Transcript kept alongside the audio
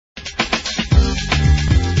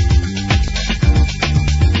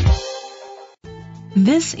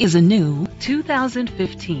This is a new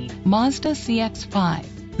 2015 Mazda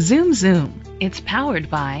CX-5. Zoom zoom. It's powered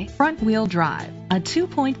by front-wheel drive, a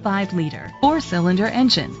 2.5-liter four-cylinder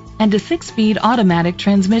engine, and a 6-speed automatic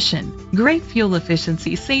transmission. Great fuel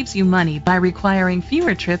efficiency saves you money by requiring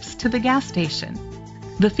fewer trips to the gas station.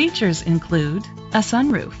 The features include a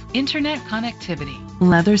sunroof, internet connectivity,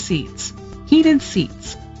 leather seats, heated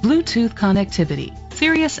seats, Bluetooth connectivity,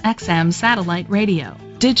 Sirius XM satellite radio,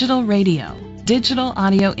 digital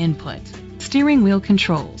audio input, steering wheel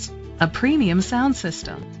controls, a premium sound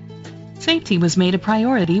system. Safety was made a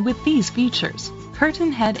priority with these features: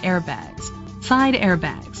 curtain head airbags, side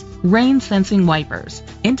airbags, rain sensing wipers,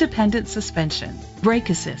 independent suspension, brake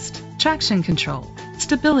assist, traction control,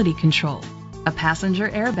 stability control, a passenger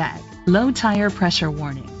airbag, low tire pressure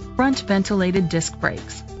warning, front ventilated disc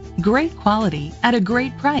brakes. Great quality at a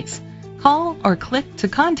great price. Call or click to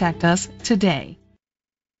contact us today.